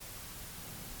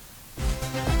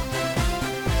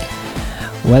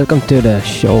Welcome to the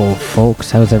show,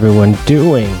 folks. How's everyone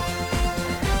doing?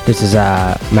 This is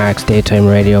Mark's Daytime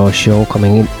Radio Show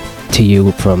coming to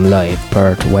you from live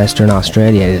Perth, Western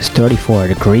Australia. It is 34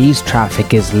 degrees.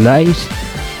 Traffic is light.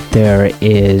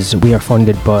 We are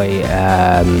funded by...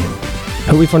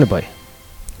 who are we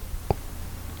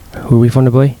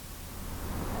funded by?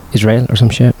 Israel or some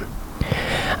shit?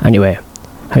 Anyway,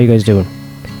 how you guys doing?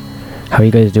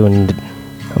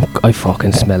 I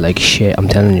fucking smell like shit, I'm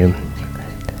telling you.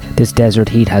 This desert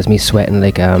heat has me sweating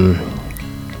like a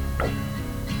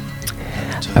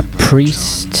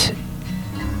priest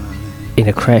in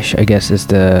a creche, I guess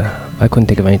is I couldn't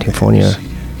think of anything funnier.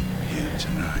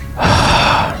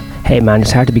 Hey man,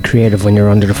 it's hard to be creative when you're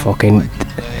under the fucking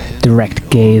direct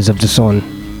gaze of the sun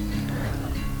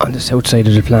on the south side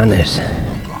of the planet.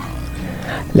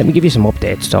 Let me give you some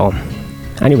updates though.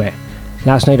 Anyway,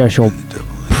 last night our show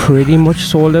pretty much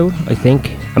sold out, I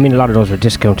think. I mean, a lot of those were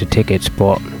discounted tickets,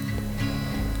 but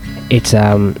it's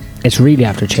really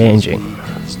after changing.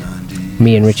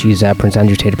 Me and Richie's Prince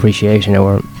Andrew Tate Appreciation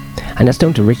Hour, and that's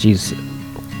down to Richie's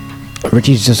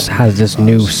just has this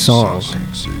new song,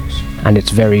 and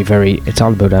it's it's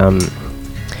all about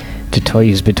the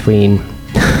ties between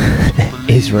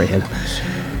Israel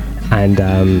and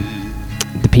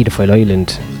the paedophile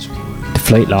island, the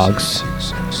flight logs,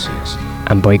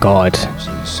 and by God,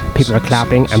 people are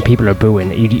clapping and people are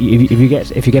booing.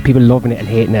 If you get people loving it and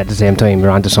hating it at the same time, you're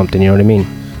onto something. You know what I mean?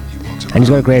 And he's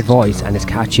got a great voice and it's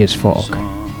catchy as fuck.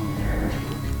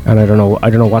 And I don't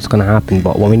know what's gonna happen,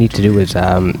 but what we need to do is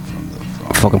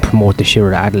fucking promote the shit out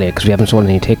of Adelaide, because we haven't sold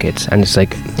any tickets, and it's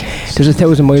like there's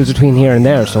 1,000 miles between here and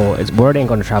there, so word ain't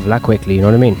gonna travel that quickly. You know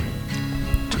what I mean?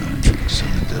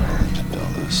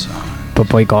 But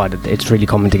by God, it's really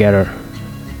coming together.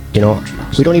 You know,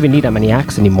 we don't even need that many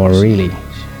acts anymore, really.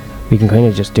 We can kind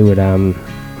of just do it. We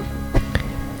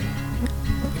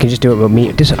can just do it with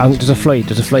me. There's a fly,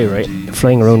 right?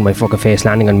 Flying around my fucking face,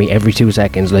 landing on me every 2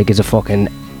 seconds, like it's a fucking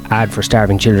ad for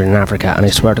starving children in Africa. And I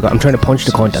swear to God, I'm trying to punch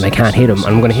the cunt and I can't hit him. And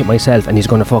I'm going to hit myself, and he's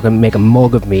going to fucking make a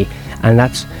mug of me. And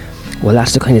that's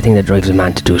the kind of thing that drives a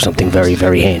man to do something very,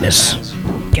 very heinous.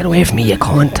 Get away from me, you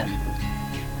cunt.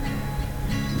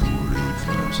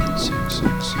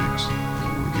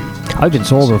 I've been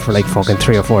sober for like fucking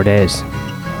 3 or 4 days.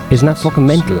 Isn't that fucking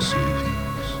mental?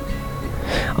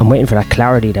 I'm waiting for that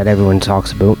clarity that everyone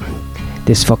talks about.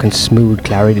 This fucking smooth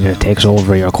clarity that takes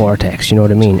over your cortex, you know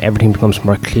what I mean? Everything becomes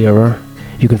more clearer.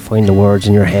 You can find the words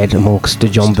in your head amongst the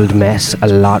jumbled mess a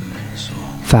lot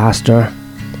faster.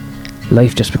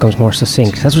 Life just becomes more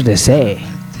succinct. That's what they say.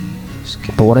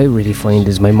 But what I really find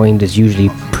is my mind is usually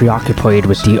preoccupied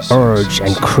with the urge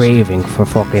and craving for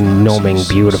fucking numbing,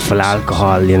 beautiful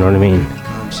alcohol, you know what I mean?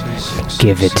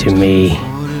 Give it to me.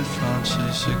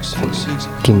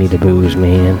 Give me the booze,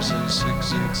 man.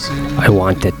 I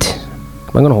want it.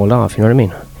 I'm gonna hold off, you know what I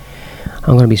mean?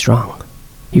 I'm gonna be strong.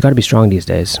 You gotta be strong these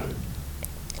days.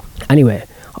 Anyway,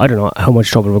 I don't know how much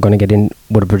trouble we're gonna get in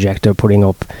with a projector putting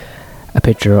up a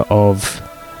picture of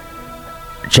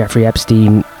Jeffrey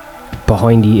Epstein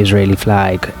behind the Israeli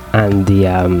flag and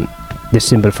the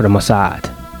symbol for the Mossad.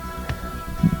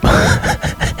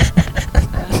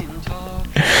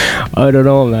 I don't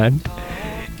know, man.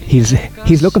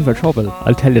 He's looking for trouble,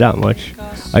 I'll tell you that much.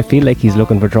 I feel like he's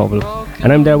looking for trouble,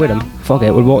 and I'm there with him. Fuck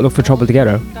it, we'll both look for trouble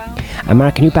together. And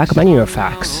Mark, can you back up any of your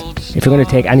facts if you're going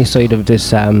to take any side of this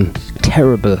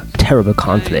terrible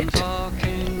conflict?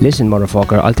 Listen,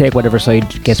 motherfucker, I'll take whatever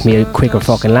side gets me a quicker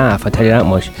fucking laugh, I'll tell you that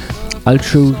much. I'll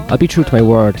be true to my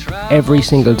word every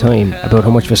single time about how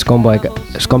much of a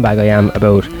scumbag I am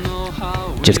about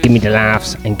just give me the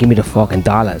laughs and give me the fucking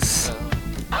dollars.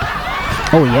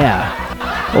 Oh yeah.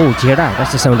 Oh, do you hear that?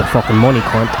 That's the sound of fucking money,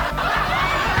 cunt.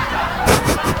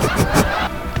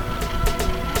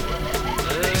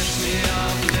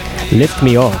 Lift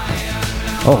me up.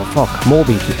 Oh fuck,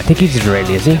 Moby. I think he's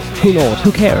Israeli, is he? Who knows?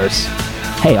 Who cares?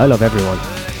 Hey, I love everyone.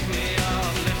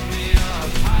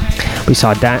 We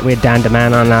had Dan the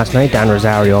Man on last night, Dan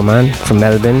Rosario, man, from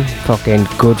Melbourne. Fucking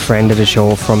good friend of the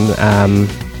show from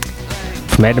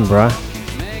Edinburgh.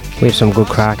 We have some good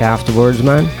crack afterwards,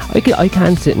 man. I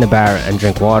can't sit in a bar and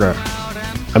drink water.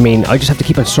 I mean, I just have to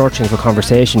keep on searching for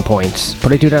conversation points.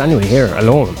 But I do that anyway here,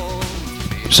 alone.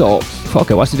 So, fuck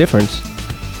it, what's the difference?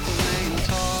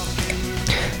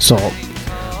 So,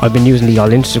 I've been using the all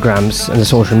Instagrams and the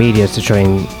social medias to try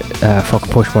and fucking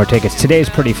push more tickets. Today's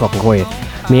pretty fucking quiet.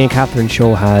 Me and Catherine's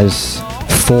show has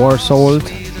 4 sold.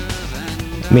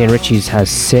 Me and Richie's has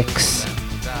 6.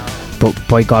 But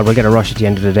by God, we'll get a rush at the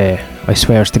end of the day. I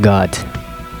swears to God.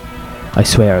 I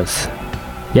swears.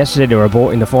 Yesterday they were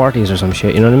both in the 40s or some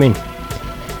shit, you know what I mean?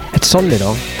 It's Sunday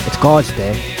though. It's God's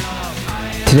day.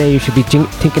 Today you should be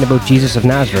thinking about Jesus of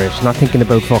Nazareth, not thinking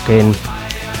about fucking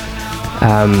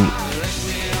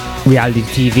reality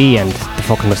TV and the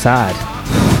fucking Mossad.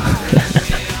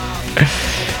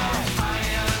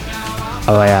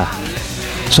 Oh yeah.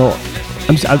 So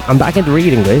I'm back into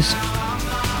reading, guys.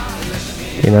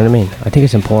 You know what I mean? I think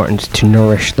it's important to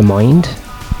nourish the mind,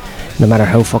 no matter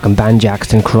how fucking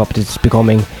banjaxed and corrupt it's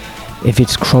becoming. If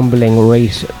it's crumbling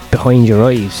right behind your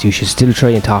eyes, you should still try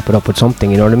and top it up with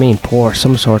something. You know what I mean? Pour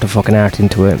some sort of fucking art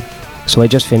into it. So I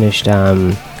just finished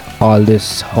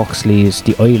Aldous Huxley's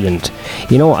The Island.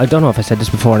 You know, I don't know if I said this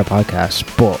before in a podcast,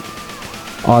 but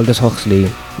Aldous Huxley,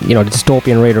 you know, the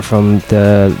dystopian writer from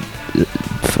the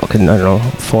fucking, I don't know,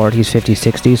 40s,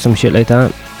 50s, 60s, some shit like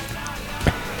that.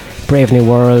 Brave New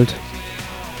World.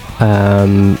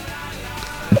 There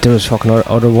was fucking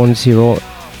other ones he wrote.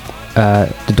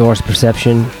 The Doors of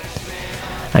Perception.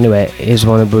 Anyway, his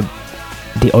one about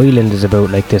The Island is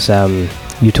about like this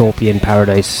utopian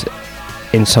paradise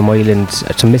in some islands.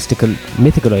 It's a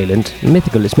mythical island.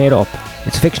 Mythical, it's made up.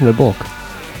 It's a fictional book.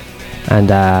 And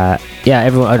yeah,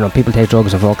 everyone, I don't know, people take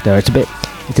drugs and fuck there. It's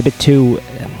a bit too.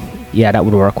 Yeah, that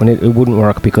would work. When it wouldn't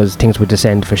work because things would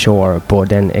descend for sure. But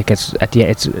then it gets at the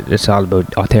end, it's all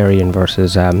about Arthurian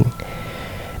versus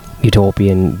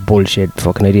utopian bullshit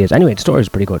fucking ideas. Anyway, the story's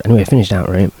pretty good. Anyway, I finished that,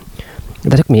 right?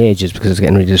 That took me ages because I was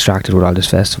getting really distracted with all this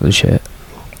festival shit.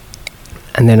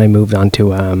 And then I moved on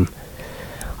to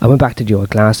I went back to the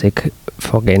old classic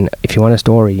fucking, if you want a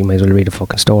story you might as well read a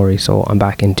fucking story. So I'm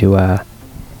back into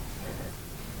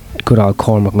good old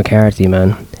Cormac McCarthy,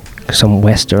 man. Some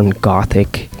western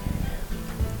gothic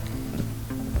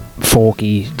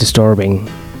folky disturbing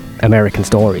American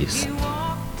stories.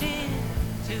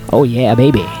 Oh yeah,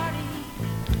 baby.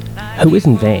 Who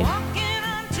isn't vain?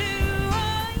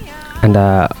 And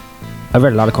I've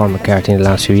read a lot of Cormac McCarthy in the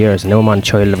last few years, and now I'm on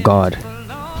Child of God,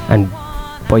 and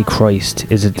by Christ,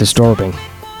 is it disturbing.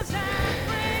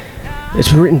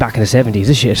 It's written back in the 70s.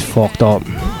 This shit is fucked up.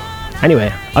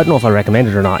 Anyway, I don't know if I recommend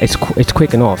it or not. It's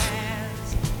quick enough.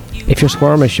 If you're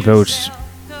squirmish about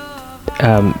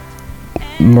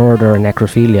murder and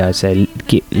necrophilia, I'd say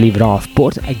leave it off.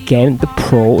 But again, the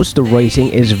prose, the writing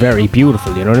is very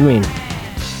beautiful, you know what I mean?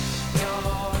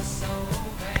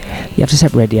 You have to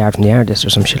separate the art from the artist or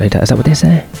some shit like that. Is that what they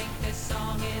say?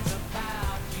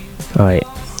 Alright,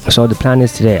 so the plan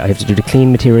is today I have to do the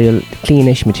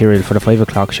cleanish material for the 5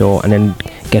 o'clock show, and then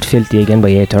get filthy again by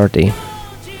 8:30.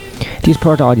 These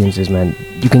Perth audiences, man,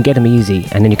 you can get them easy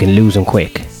and then you can lose them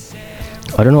quick.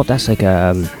 I don't know if that's like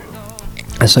a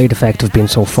side effect of being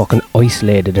so fucking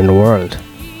isolated in the world.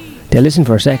 They listen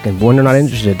for a second, but when they're not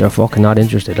interested, they're fucking not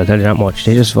interested, I'll tell you that much.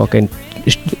 They just fucking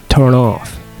turn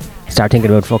off. Start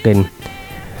thinking about fucking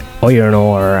iron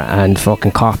ore and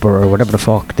fucking copper or whatever the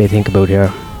fuck they think about here.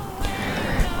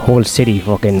 Whole city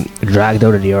fucking dragged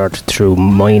out of the earth through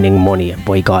mining money.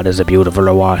 By God, is it beautiful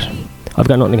or what? I've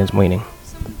got nothing against mining.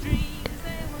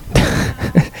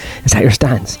 Is that your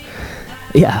stance?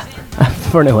 Yeah,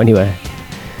 for now anyway.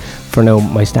 For now,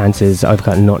 my stance is I've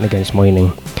got nothing against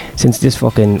mining. Since this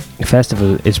fucking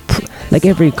festival is like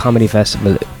every comedy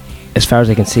festival, as far as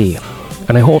I can see,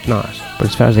 and I hope not, but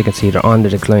as far as I can see, they're on the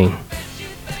decline.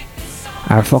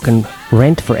 Our fucking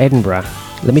rent for Edinburgh,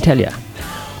 let me tell you,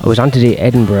 I was onto the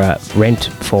Edinburgh rent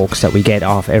folks that we get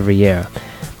off every year.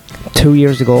 2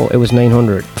 years ago, it was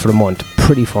 900 for the month.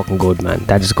 Pretty fucking good, man.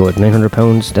 That is good.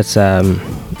 £900, that's I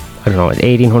don't know,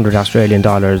 1,800 Australian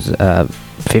dollars,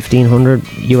 1,500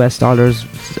 US dollars,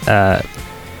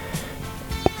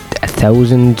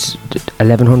 1,000,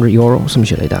 1,100 euro, some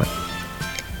shit like that.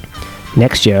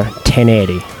 Next year,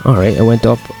 1080. Alright, it went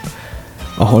up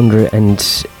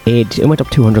 108, it went up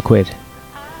 200 quid.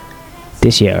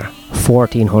 This year,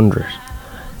 1,400.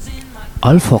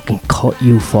 I'll fucking cut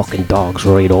you fucking dogs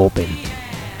right open.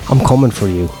 I'm coming for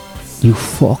you. You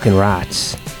fucking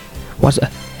rats.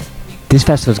 This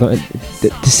festival's going to...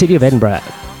 The city of Edinburgh,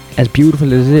 as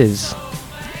beautiful as it is,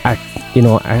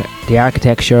 the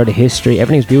architecture, the history,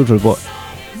 everything's beautiful, but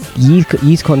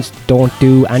these cunts don't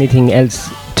do anything else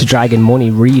to drag in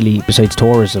money really besides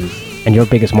tourism. And your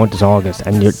biggest month is August,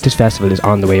 and this festival is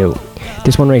on the way out.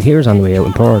 This one right here is on the way out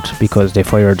in Perth because they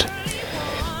fired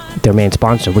their main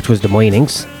sponsor, which was the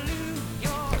Minings.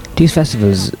 These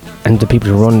festivals and the people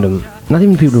who run them, not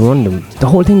even the people who run them, the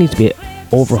whole thing needs to be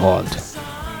overhauled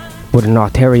with an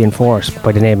Arthurian force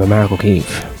by the name of Mark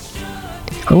O'Keefe.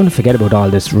 I'm going to forget about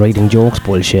all this writing jokes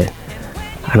bullshit,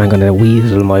 and I'm going to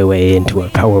weasel my way into a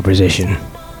power position.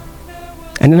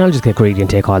 And then I'll just get greedy and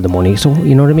take all the money. So,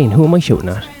 you know what I mean? Who am I shooting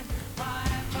at?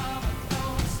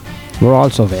 We're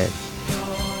all so vain.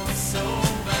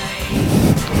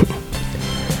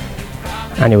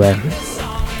 Anyway,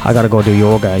 I gotta go do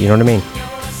yoga, you know what I mean?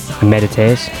 And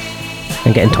meditate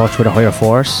and get in touch with a higher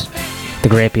force, the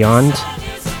great beyond.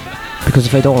 Because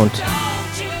if I don't,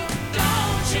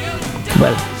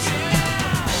 well,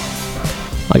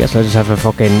 I guess I'll just have a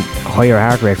fucking higher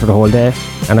heart rate for the whole day,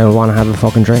 and I'll want to have a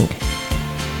fucking drink.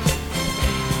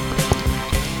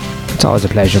 It's always a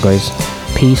pleasure, guys.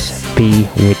 Peace be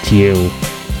with you.